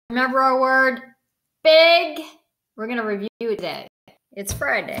Remember our word big? We're going to review it today. It's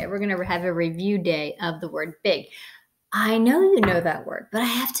Friday. We're going to have a review day of the word big. I know you know that word, but I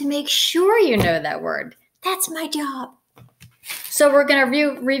have to make sure you know that word. That's my job. So we're going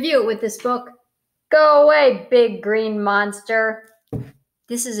to review it with this book. Go away, big green monster.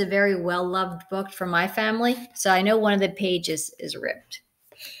 This is a very well-loved book for my family, so I know one of the pages is ripped,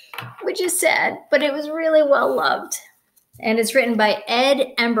 which is sad, but it was really well-loved. And it's written by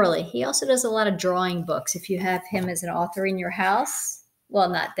Ed Emberley. He also does a lot of drawing books. If you have him as an author in your house, well,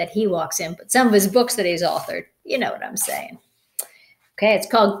 not that he walks in, but some of his books that he's authored, you know what I'm saying. Okay, it's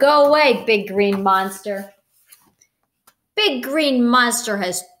called Go Away, Big Green Monster. Big Green Monster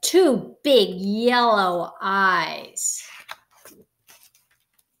has two big yellow eyes,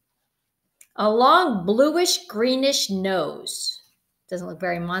 a long bluish greenish nose. Doesn't look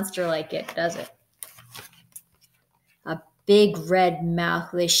very monster-like it, does it? A big red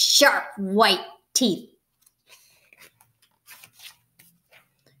mouth with sharp white teeth.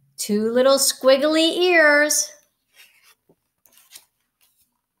 Two little squiggly ears.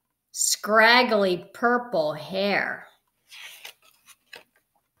 Scraggly purple hair.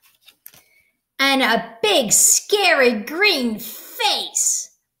 And a big scary green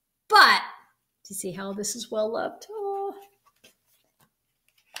face. But, do you see how this is well loved? Oh.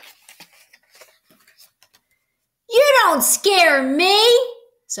 You don't scare me,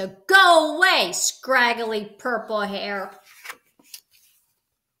 so go away, scraggly purple hair.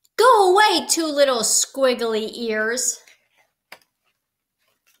 Go away, two little squiggly ears.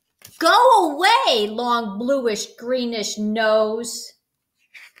 Go away, long bluish greenish nose.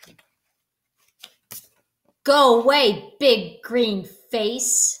 Go away, big green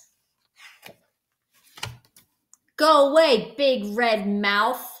face. Go away, big red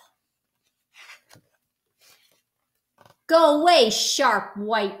mouth. Go away, sharp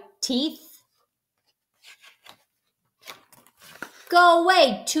white teeth. Go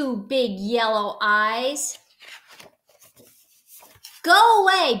away, two big yellow eyes. Go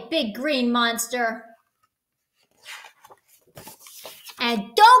away, big green monster. And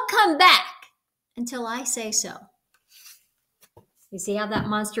don't come back until I say so. You see how that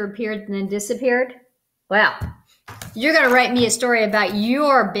monster appeared and then disappeared? Well, you're going to write me a story about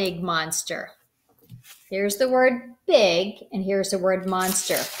your big monster. Here's the word big, and here's the word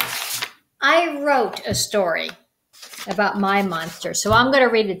monster. I wrote a story about my monster, so I'm going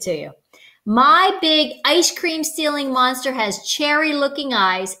to read it to you. My big ice cream stealing monster has cherry-looking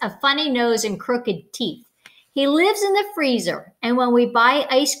eyes, a funny nose, and crooked teeth. He lives in the freezer, and when we buy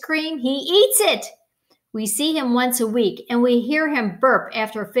ice cream, he eats it. We see him once a week, and we hear him burp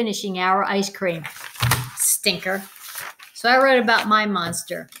after finishing our ice cream. Stinker. So I wrote about my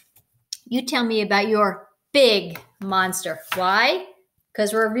monster. You tell me about your big monster. Why?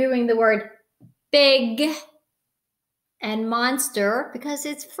 Because we're reviewing the word big and monster because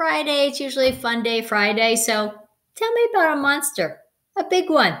it's Friday. It's usually a fun day Friday. So tell me about a monster, a big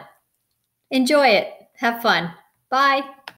one. Enjoy it. Have fun. Bye.